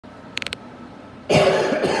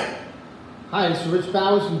Hi, it's Rich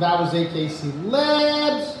Bowers from Bowers AKC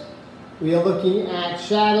Labs. We are looking at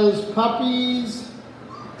Shadow's puppies.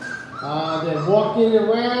 They're walking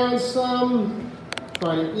around some,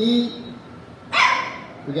 trying to eat.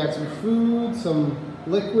 We got some food, some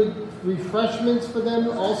liquid refreshments for them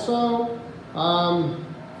also.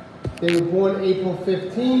 They were born April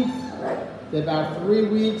 15th. They're about 3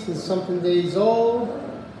 weeks and something days old.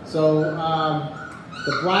 So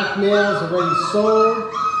the black male's already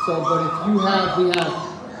sold. So, but if you have, we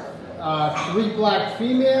have 3 black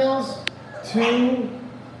females, 2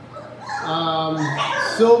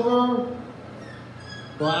 silver,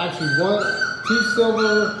 well actually 2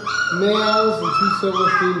 silver males and 2 silver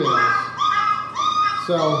females.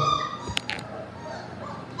 So,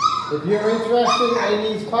 if you're interested in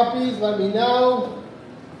these puppies, let me know.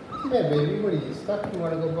 Come here, baby. What are you stuck? You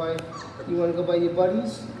want to go by? You want to go by your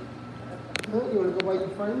buddies? No, you want to go by your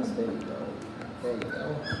friends? There you go. There you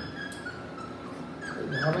go.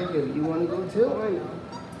 How about you? You want to go too? I know.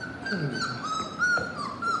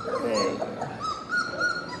 There you go.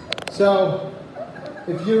 So,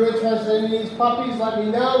 if you're interested in these puppies, let me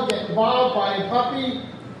know. Get involved, buy a puppy.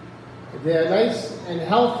 They're nice and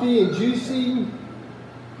healthy and juicy.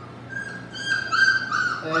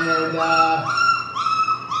 And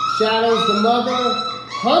Shadow's the mother.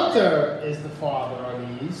 Hunter is the father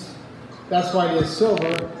on these. That's why they're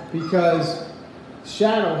silver, because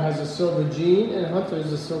Shadow has a silver gene and Hunter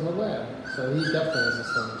is a silver lab. So he definitely has a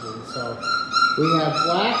silver gene. So we have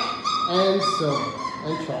black and silver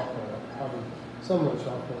and charcoal. Probably somewhat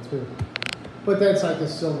charcoal too. But that's like a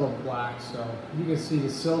silver black. So you can see the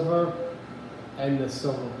silver and the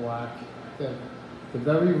silver black. They're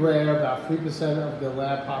very rare, about 3% of the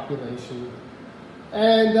lab population.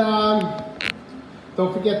 And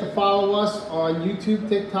don't forget to follow us on YouTube,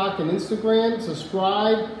 TikTok, and Instagram.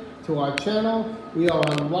 Subscribe to our channel. We are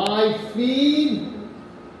on live feed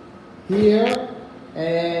here.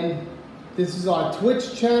 And this is our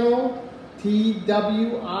Twitch channel, TWITCH.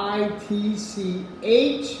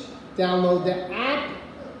 Download the app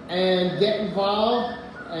and get involved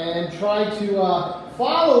and try to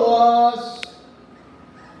follow us.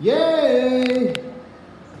 Yay!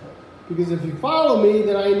 Because if you follow me,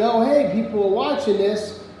 then I know, hey, people are watching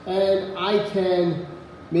this, and I can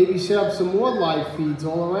maybe set up some more live feeds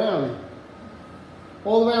all around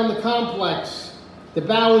the complex, the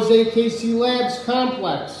Bowers AKC Labs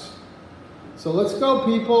complex. So let's go,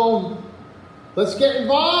 people. Let's get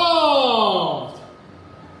involved.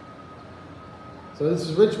 So this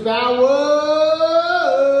is Rich Bowers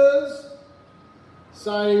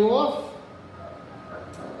signing off.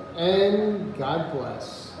 And God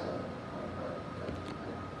bless.